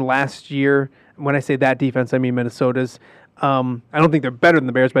mentioned last year. When I say that defense, I mean Minnesota's. I don't think they're better than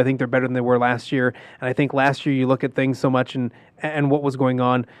the Bears, but I think they're better than they were last year. And I think last year you look at things so much and what was going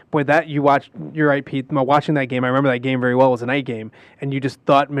on. Boy, you're right, Pete. Watching that game, I remember that game very well. It was a night game, and you just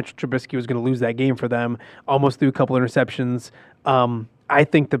thought Mitchell Trubisky was going to lose that game for them. Almost threw a couple interceptions. I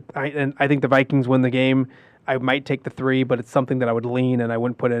think the Vikings win the game. I might take the 3, but it's something that I would lean, and I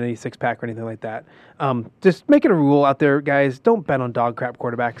wouldn't put in any 6-pack or anything like that. Just make it a rule out there, guys. Don't bet on dog crap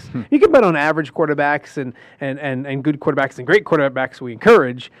quarterbacks. You can bet on average quarterbacks and good quarterbacks and great quarterbacks we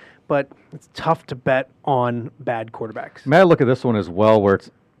encourage, but it's tough to bet on bad quarterbacks. May I look at this one as well, where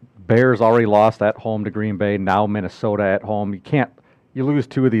it's Bears already lost at home to Green Bay, now Minnesota at home. You lose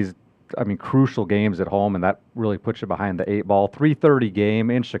 2 of these, crucial games at home, and that really puts you behind the 8 ball. 3:30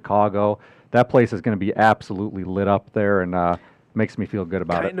 game in Chicago. That place is going to be absolutely lit up there, and makes me feel good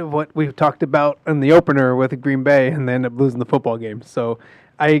about it. Kind of what we've talked about in the opener with Green Bay, and they end up losing the football game. So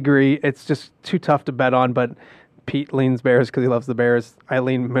I agree. It's just too tough to bet on, but Pete leans Bears because he loves the Bears. I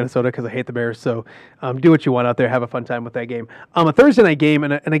lean Minnesota because I hate the Bears. So do what you want out there. Have a fun time with that game. A Thursday night game,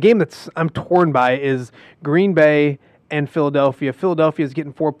 and a game that's I'm torn by is Green Bay and Philadelphia. Philadelphia is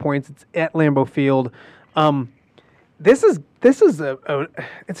getting 4 points. It's at Lambeau Field. This is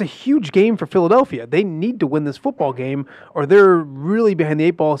it's a huge game for Philadelphia. They need to win this football game, or they're really behind the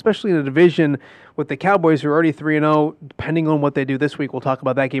 8 ball, especially in a division with the Cowboys, who are already 3-0. Depending on what they do this week, we'll talk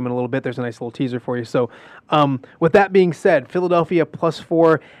about that game in a little bit. There's a nice little teaser for you. So, with that being said, Philadelphia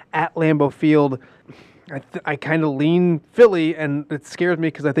 +4 at Lambeau Field. I kind of lean Philly, and it scares me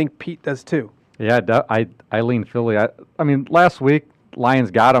because I think Pete does too. Yeah, I lean Philly. I mean, last week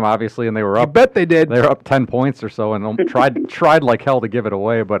Lions got them, obviously, and they were up. I bet they did. They were up 10 points or so, and tried like hell to give it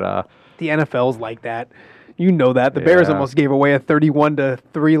away. But the NFL's like that. You know that. The Bears almost gave away a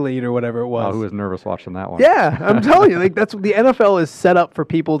 31-3 lead or whatever it was. Oh, who was nervous watching that one? Yeah, I'm telling you, that's what the NFL is set up for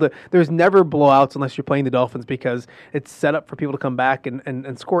people to. There's never blowouts unless you're playing the Dolphins, because it's set up for people to come back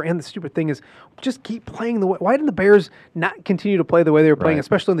and score. And the stupid thing is, just keep playing the way. Why didn't the Bears not continue to play the way they were playing,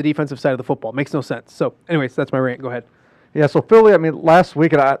 especially on the defensive side of the football? It makes no sense. So, anyways, that's my rant. Go ahead. Yeah, so Philly, last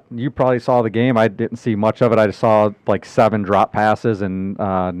week, you probably saw the game. I didn't see much of it. I just saw like 7 drop passes, and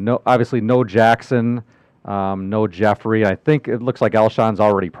no Jackson, no Jeffrey. I think it looks like Alshon's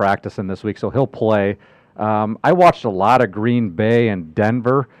already practicing this week, so he'll play. I watched a lot of Green Bay and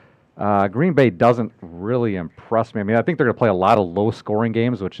Denver. Green Bay doesn't really impress me. I think they're going to play a lot of low-scoring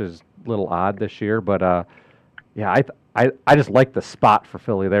games, which is a little odd this year. But, I just like the spot for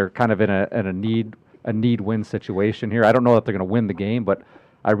Philly. They're kind of in a need-win situation here. I don't know that they're going to win the game, but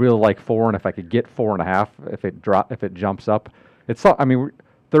I really like 4, and if I could get 4.5, if it jumps up,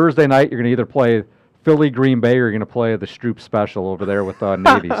 Thursday night you're going to either play Philly, Green Bay, or you're going to play the Stroop special over there with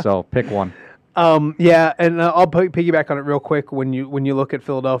Navy. So pick one. And I'll piggyback on it real quick. When you look at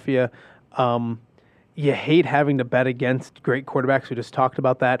Philadelphia, you hate having to bet against great quarterbacks. We just talked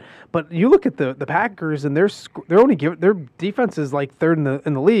about that. But you look at the Packers, and they're only their defense is like 3rd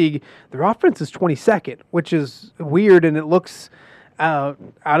in the league. Their offense is 22nd, which is weird, and it looks out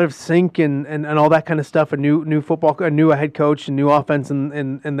of sync and all that kind of stuff. A new football, a new head coach, a new offense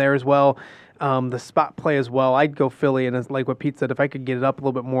in there as well. The spot play as well. I'd go Philly, and it's like what Pete said, if I could get it up a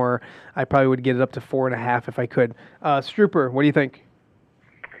little bit more, I probably would get it up to 4.5 if I could. Strooper, what do you think?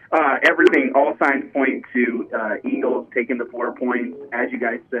 Everything, all signs point to Eagles taking the 4 points. As you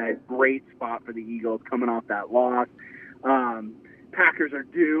guys said, great spot for the Eagles coming off that loss. Packers are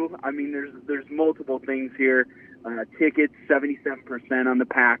due. I mean, there's multiple things here. Tickets, 77% on the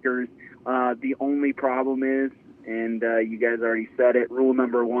Packers. The only problem is, and you guys already said it, rule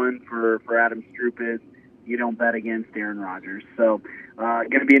number one for Adam Stroop is you don't bet against Aaron Rodgers. So going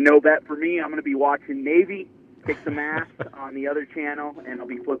to be a no bet for me. I'm going to be watching Navy kick some ass on the other channel, and I'll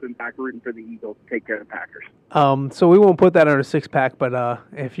be flipping back rooting for the Eagles to take care of the Packers. So we won't put that on a six-pack, but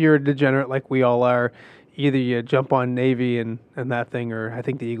if you're a degenerate like we all are, either you jump on Navy and that thing, or I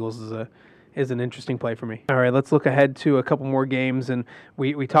think the Eagles is an interesting play for me. All right, let's look ahead to a couple more games, and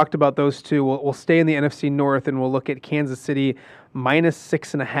we talked about those two. We'll stay in the NFC North, and we'll look at Kansas City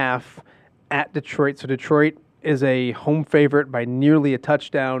 -6.5 at Detroit. So Detroit is a home favorite by nearly a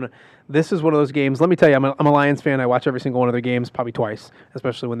touchdown. This is one of those games. Let me tell you, I'm a Lions fan. I watch every single one of their games, probably twice,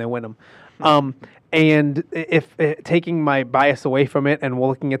 especially when they win them. And if taking my bias away from it, and we're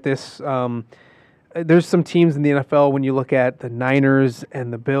looking at this, there's some teams in the NFL when you look at the Niners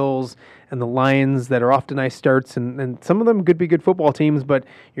and the Bills and the Lions that are off to nice starts, and some of them could be good football teams, but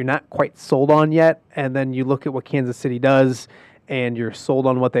you're not quite sold on yet. And then you look at what Kansas City does, and you're sold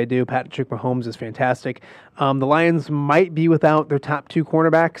on what they do. Patrick Mahomes is fantastic. The Lions might be without their top two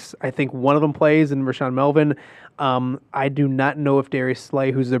cornerbacks. I think one of them plays in Rashaan Melvin. I do not know if Darius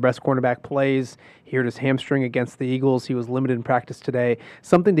Slay, who's their best cornerback, plays. He hurt his hamstring against the Eagles. He was limited in practice today.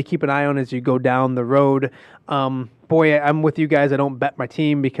 Something to keep an eye on as you go down the road. Boy, I'm with you guys. I don't bet my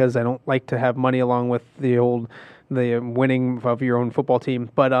team because I don't like to have money along with the winning of your own football team.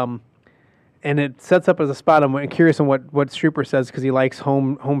 But and it sets up as a spot. I'm curious on what Strooper says because he likes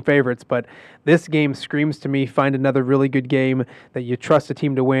home favorites. But this game screams to me, find another really good game that you trust a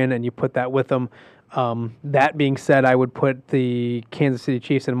team to win, and you put that with them. That being said, I would put the Kansas City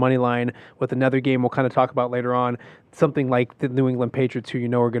Chiefs in money line with another game we'll kind of talk about later on, something like the New England Patriots, who you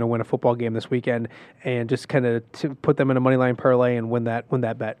know are going to win a football game this weekend, and just kind of put them in a money line parlay and win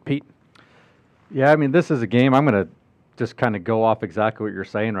that bet. Pete? Yeah, I mean, this is a game I'm going to just kind of go off exactly what you're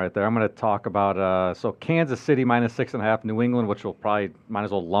saying right there. I'm going to talk about so Kansas City -6.5, New England, which will probably might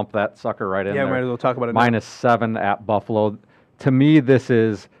as well lump that sucker right in there. Yeah, might as well talk about it. -7 at Buffalo. To me,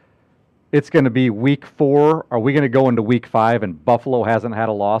 it's going to be week 4. Are we going to go into week 5 and Buffalo hasn't had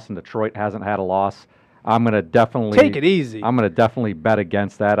a loss and Detroit hasn't had a loss? I'm going to definitely take it easy. I'm going to definitely bet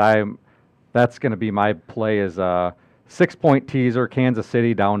against that. That's going to be my play as a 6-point teaser. Kansas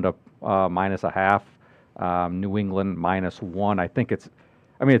City down to -0.5. New England -1. I think it's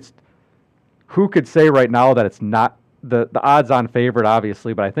who could say right now that it's not the odds-on favorite,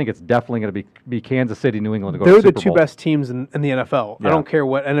 obviously, but I think it's definitely going to be Kansas City, New England to go to the Super Bowl. They're the two best teams in the NFL. Yeah. I don't care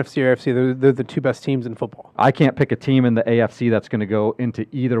what NFC or AFC, they're the two best teams in football. I can't pick a team in the AFC that's going to go into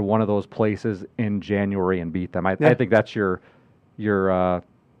either one of those places in January and beat them. I think that's your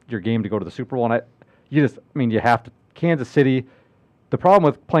game to go to the Super Bowl. And you have to. Kansas City. The problem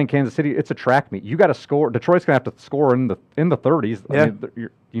with playing Kansas City, it's a track meet. You got to score. Detroit's going to have to score in the 30s.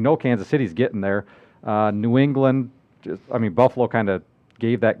 Yeah. Kansas City's getting there. New England. Buffalo kind of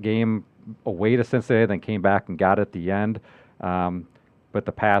gave that game away to Cincinnati, then came back and got it at the end. But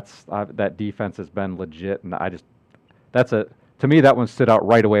the Pats, that defense has been legit, and to me, that one stood out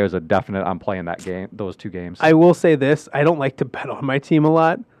right away as a definite. I'm playing that game, those two games. I will say this: I don't like to bet on my team a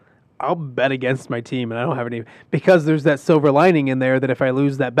lot. I'll bet against my team, and I don't have any because there's that silver lining in there that if I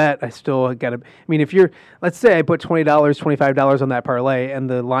lose that bet, I still got to. If let's say I put $20, $25 on that parlay, and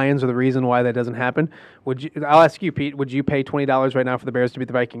the Lions are the reason why that doesn't happen. I'll ask you, Pete. Would you pay $20 right now for the Bears to beat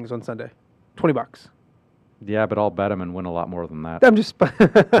the Vikings on Sunday? $20. Yeah, but I'll bet them and win a lot more than that. I'm just,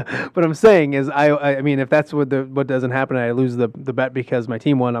 what I'm saying is, if that's what doesn't happen, and I lose the bet because my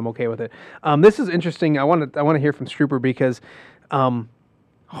team won, I'm okay with it. This is interesting. I want to hear from Strooper because.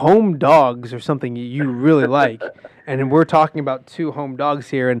 Home dogs are something you really like, and we're talking about 2 home dogs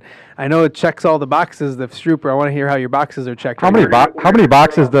here. And I know it checks all the boxes. The Strooper, I want to hear how your boxes are checked. How many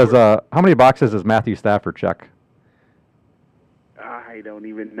boxes does Matthew Stafford check? I don't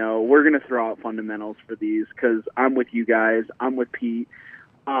even know. We're gonna throw out fundamentals for these because I'm with you guys. I'm with Pete.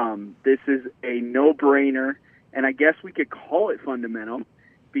 This is a no-brainer, and I guess we could call it fundamental.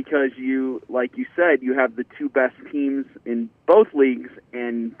 Because like you said, you have the 2 best teams in both leagues,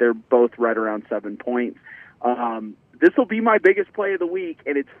 and they're both right around 7 points. This will be my biggest play of the week,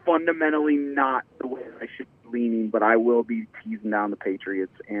 and it's fundamentally not the way I should be leaning, but I will be teasing down the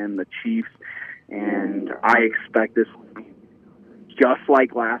Patriots and the Chiefs, and I expect this will be just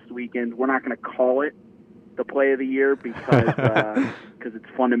like last weekend. We're not going to call it the play of the year because it's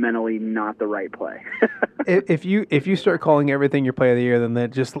fundamentally not the right play. If you start calling everything your play of the year, then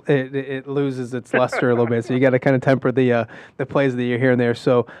that just it loses its luster a little bit. So you got to kind of temper the plays of the year here and there.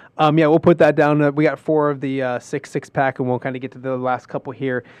 So we'll put that down. We got 4 of the six pack, and we'll kind of get to the last couple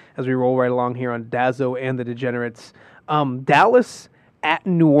here as we roll right along here on Dazzo and the Degenerates. Dallas at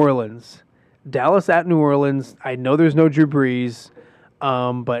New Orleans. Dallas at New Orleans. I know there's no Drew Brees.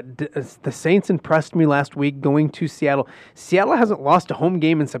 But the Saints impressed me last week going to Seattle. Seattle hasn't lost a home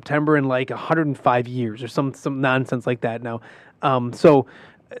game in September in like 105 years or some nonsense like that now. So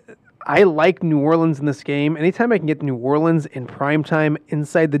I like New Orleans in this game. Anytime I can get New Orleans in primetime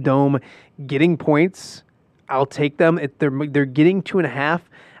inside the dome getting points, I'll take them. If they're getting 2.5,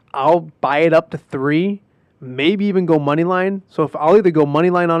 I'll buy it up to 3, maybe even go money line. So if I'll either go money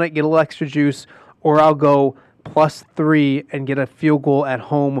line on it, get a little extra juice, or I'll go +3 and get a field goal at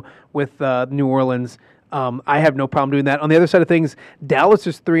home with New Orleans. I have no problem doing that. On the other side of things, Dallas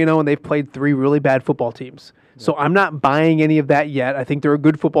is 3-0, and they've played 3 really bad football teams. So I'm not buying any of that yet. I think they're a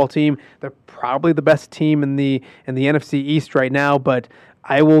good football team. They're probably the best team in the NFC East right now, but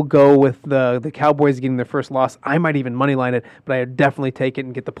I will go with the Cowboys getting their first loss. I might even moneyline it, but I definitely take it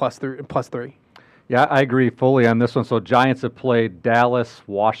and get the +3. Yeah, I agree fully on this one. So Giants have played Dallas,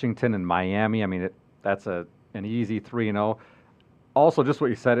 Washington, and Miami. I mean, that's an easy 3-0. Also, just what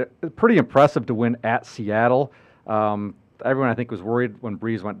you said, it's pretty impressive to win at Seattle. Everyone, I think, was worried when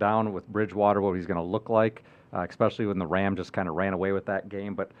Brees went down with Bridgewater what he's going to look like, especially when the Rams just kind of ran away with that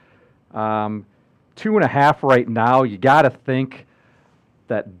game. But 2.5 right now, you got to think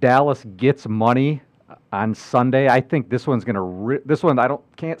that Dallas gets money on Sunday. I think this one's going to this one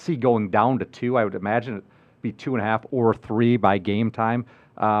can't see going down to 2. I would imagine it'd be 2.5 or 3 by game time.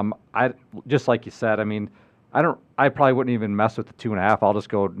 I just like you said. I mean, I probably wouldn't even mess with the 2.5. I'll just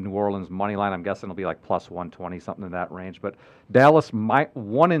go New Orleans money line. I'm guessing it'll be like +120, something in that range. But Dallas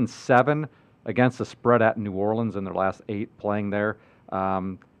 1-7 against the spread at New Orleans in their last 8 playing there.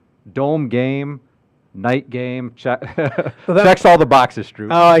 Dome game, night game. Checks all the boxes, Stroop.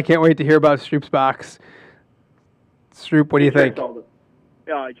 Oh, I can't wait to hear about Stroop's box. Stroop, what do you think?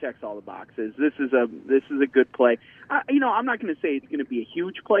 It checks all the boxes. This is a good play. I'm not going to say it's going to be a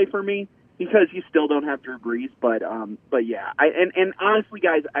huge play for me, because you still don't have Drew Brees, but yeah. And honestly,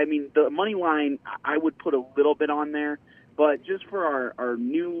 guys, I mean, the money line, I would put a little bit on there, but just for our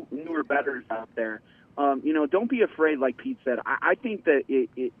newer bettors out there, don't be afraid. Like Pete said, I think that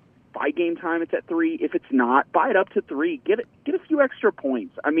it by game time it's at 3. If it's not, buy it up to 3. Get a few extra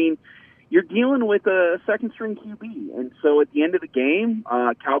points. I mean, you're dealing with a second string QB, and so at the end of the game,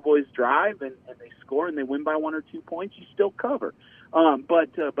 Cowboys drive and they score and they win by 1 or 2 points, you still cover.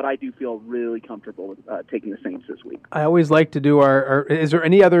 But I do feel really comfortable with taking the Saints this week. I always like to do our is there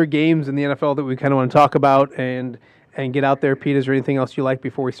any other games in the NFL that we kind of want to talk about and get out there, Pete? Is there anything else you like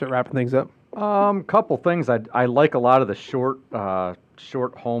before we start wrapping things up? Couple things. I like a lot of the short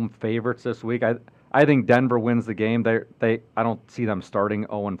home favorites this week. I think Denver wins the game. I don't see them starting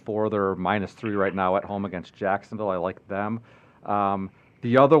 0-4. They're -3 right now at home against Jacksonville. I like them.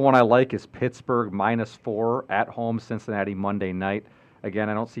 The other one I like is Pittsburgh -4 at home, Cincinnati Monday night. Again,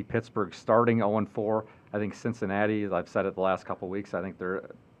 I don't see Pittsburgh starting 0-4. I think Cincinnati, as I've said it the last couple of weeks, I think they're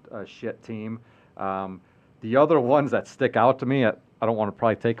a shit team. The other ones that stick out to me, I don't want to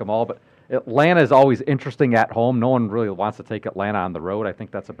probably take them all, but Atlanta is always interesting at home. No one really wants to take Atlanta on the road. I think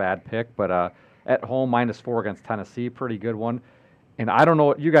that's a bad pick, but at home, -4 against Tennessee, pretty good one. And I don't know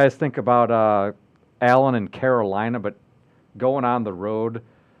what you guys think about Allen and Carolina, but going on the road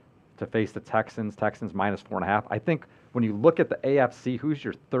to face the Texans -4.5. I think when you look at the AFC, who's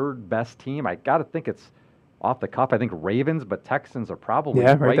your third best team? I got to think it's off the cuff. I think Ravens, but Texans are probably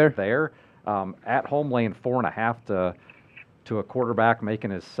right there. At home, laying 4.5 to a quarterback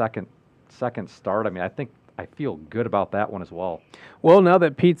making his second start. I mean, I feel good about that one as well. Well, now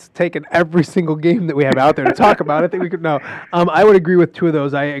that Pete's taken every single game that we have out there to talk about, I think we could know. I would agree with 2 of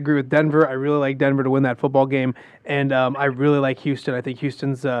those. I agree with Denver. I really like Denver to win that football game, and I really like Houston. I think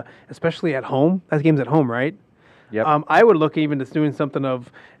Houston's, especially at home. That game's at home, right? Yep. I would look even to doing something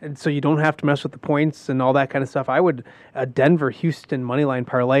so you don't have to mess with the points and all that kind of stuff. I would a Denver-Huston moneyline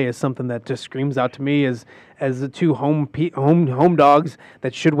parlay is something that just screams out to me as the 2 home dogs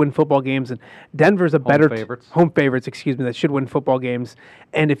that should win football games. And Denver's home favorites, that should win football games.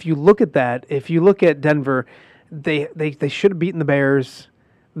 And if you look at that, if you look at Denver, they should have beaten the Bears.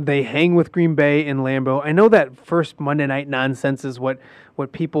 They hang with Green Bay and Lambeau. I know that first Monday night nonsense is what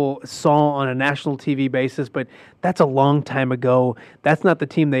what people saw on a national TV basis, but that's a long time ago. That's not the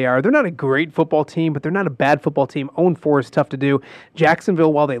team they are. They're not a great football team, but they're not a bad football team. 0-4 is tough to do.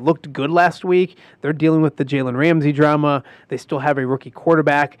 Jacksonville, while they looked good last week, they're dealing with the Jalen Ramsey drama. They still have a rookie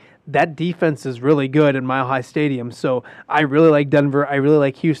quarterback. That defense is really good in Mile High Stadium. So I really like Denver. I really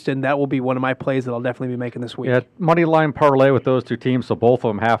like Houston. That will be one of my plays that I'll definitely be making this week. Yeah, money line parlay with those two teams, so both of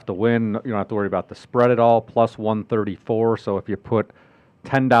them have to win. You don't have to worry about the spread at all, plus 134. So if you put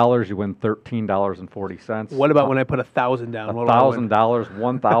 $10, you win $13.40. What about when I put $1,000 down? $1,000,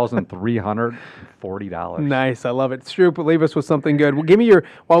 $1,340. Nice, I love it. Stroop, leave us with something good. Well, give me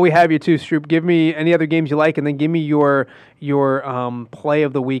while we have you too, Stroop, give me any other games you like, and then give me your play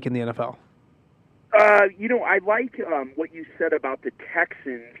of the week in the NFL. I like what you said about the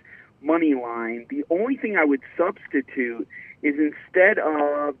Texans money line. The only thing I would substitute is instead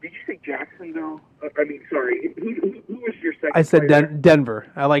of, did you say Jacksonville? Sorry, who was your second? I said Denver.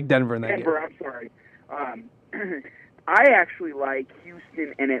 I like Denver in that Denver, game. I'm sorry. I actually like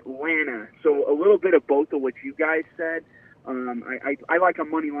Houston and Atlanta, so a little bit of both of what you guys said. I like a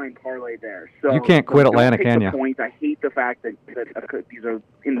money line parlay there. So you can't quit Atlanta, can you? Points. I hate the fact that these are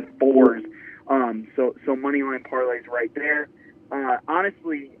in the fours. So money line parlays right there.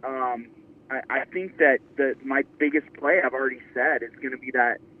 Honestly, I think that my biggest play, I've already said, is going to be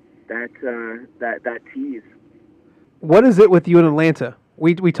that tease. What is it with you in Atlanta?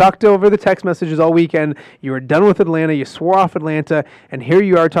 We talked over the text messages all weekend. You were done with Atlanta. You swore off Atlanta, and here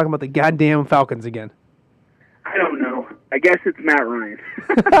you are talking about the goddamn Falcons again. I don't know. I guess it's Matt Ryan.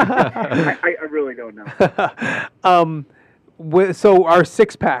 I really don't know. So our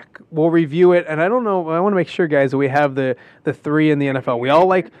six-pack, we'll review it, and I don't know. I want to make sure, guys, that we have the three in the NFL. We all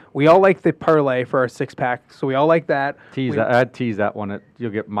like the parlay for our six-pack, so we all like that. I'd tease that one.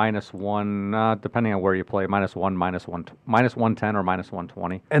 You'll get -1, depending on where you play. -1, -110, or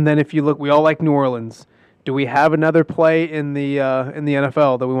 -120. And then if you look, we all like New Orleans. Do we have another play in the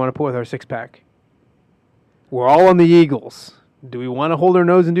NFL that we want to put with our six-pack? We're all on the Eagles. Do we want to hold our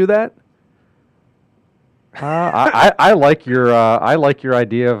nose and do that? I like your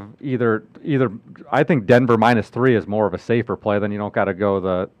idea of either. I think Denver -3 is more of a safer play. Then you don't got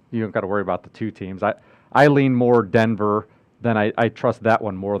to worry about the two teams. I lean more Denver than I trust that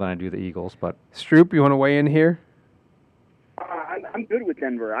one more than I do the Eagles. But Stroop, you want to weigh in here? I'm good with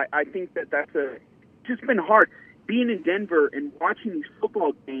Denver. I think that's just been hard being in Denver and watching these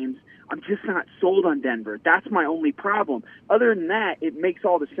football games. I'm just not sold on Denver. That's my only problem. Other than that, it makes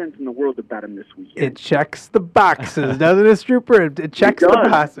all the sense in the world to bet them this weekend. It checks the boxes, doesn't it, Strooper? It checks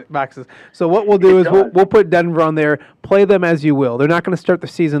the boxes. So what we'll do is we'll put Denver on there. Play them as you will. They're not going to start the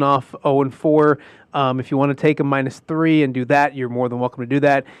season off 0-4. If you want to take them -3 and do that, you're more than welcome to do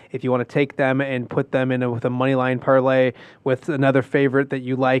that. If you want to take them and put them in with a money line parlay with another favorite that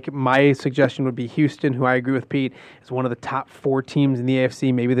you like, my suggestion would be Houston, who I agree with Pete is one of the top 4 teams in the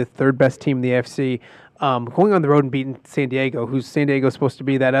AFC, maybe the third best team in the AFC. Going on the road and beating San Diego, who's San Diego supposed to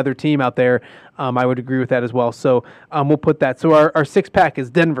be that other team out there, I would agree with that as well. So we'll put that. So our six-pack is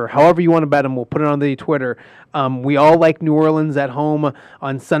Denver. However you want to bet them, we'll put it on the Twitter. We all like New Orleans at home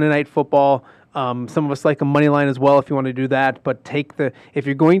on Sunday Night Football. Some of us like a money line as well if you want to do that. But if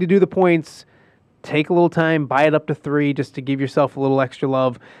you're going to do the points, take a little time, buy it up to 3 just to give yourself a little extra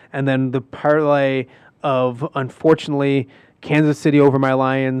love. And then the parlay of, unfortunately, Kansas City over my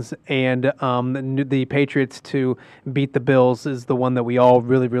Lions and the Patriots to beat the Bills is the one that we all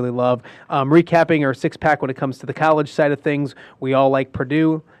really, really love. Recapping our six-pack when it comes to the college side of things, we all like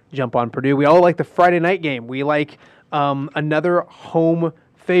Purdue. Jump on Purdue. We all like the Friday night game. We like another home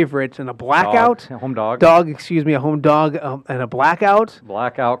favorite and a blackout. A home dog. A home dog and a blackout.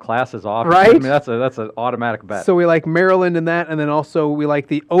 Blackout, class is off. Right? I mean, that's an automatic bet. So we like Maryland in that, and then also we like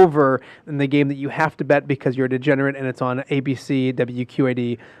the over in the game that you have to bet because you're a degenerate, and it's on ABC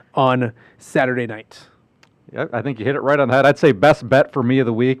WQAD on Saturday night. Yeah, I think you hit it right on the head. I'd say best bet for me of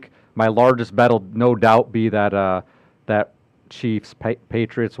the week. My largest bet will no doubt be that Chiefs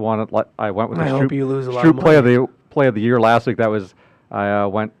Patriots one. I went with the hope you lose a lot of money. Play of the year last week. I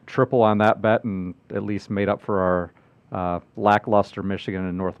went triple on that bet and at least made up for our lackluster Michigan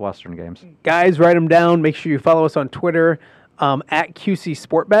and Northwestern games. Guys, write them down. Make sure you follow us on Twitter at QC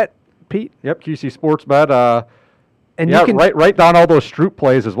Sportbet. Pete? Yep, QC Sportsbet. And yeah, you can write down all those Stroop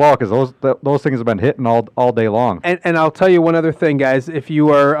plays as well, because those things have been hitting all day long. And I'll tell you one other thing, guys. If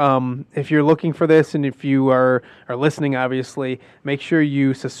you're looking for this, and if you are listening, obviously, make sure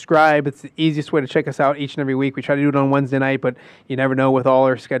you subscribe. It's the easiest way to check us out each and every week. We try to do it on Wednesday night, but you never know with all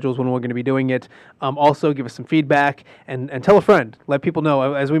our schedules when we're going to be doing it. Also, give us some feedback and tell a friend. Let people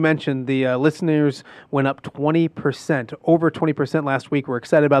know. As we mentioned, the listeners went up 20%, over 20% last week. We're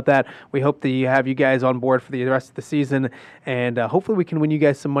excited about that. We hope that have you guys on board for the rest of the season, and hopefully we can win you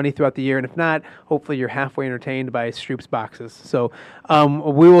guys some money throughout the year. And if not, hopefully you're halfway entertained by Stroop's boxes. So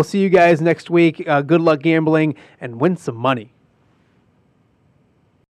we will see you guys next week. Good luck gambling and win some money.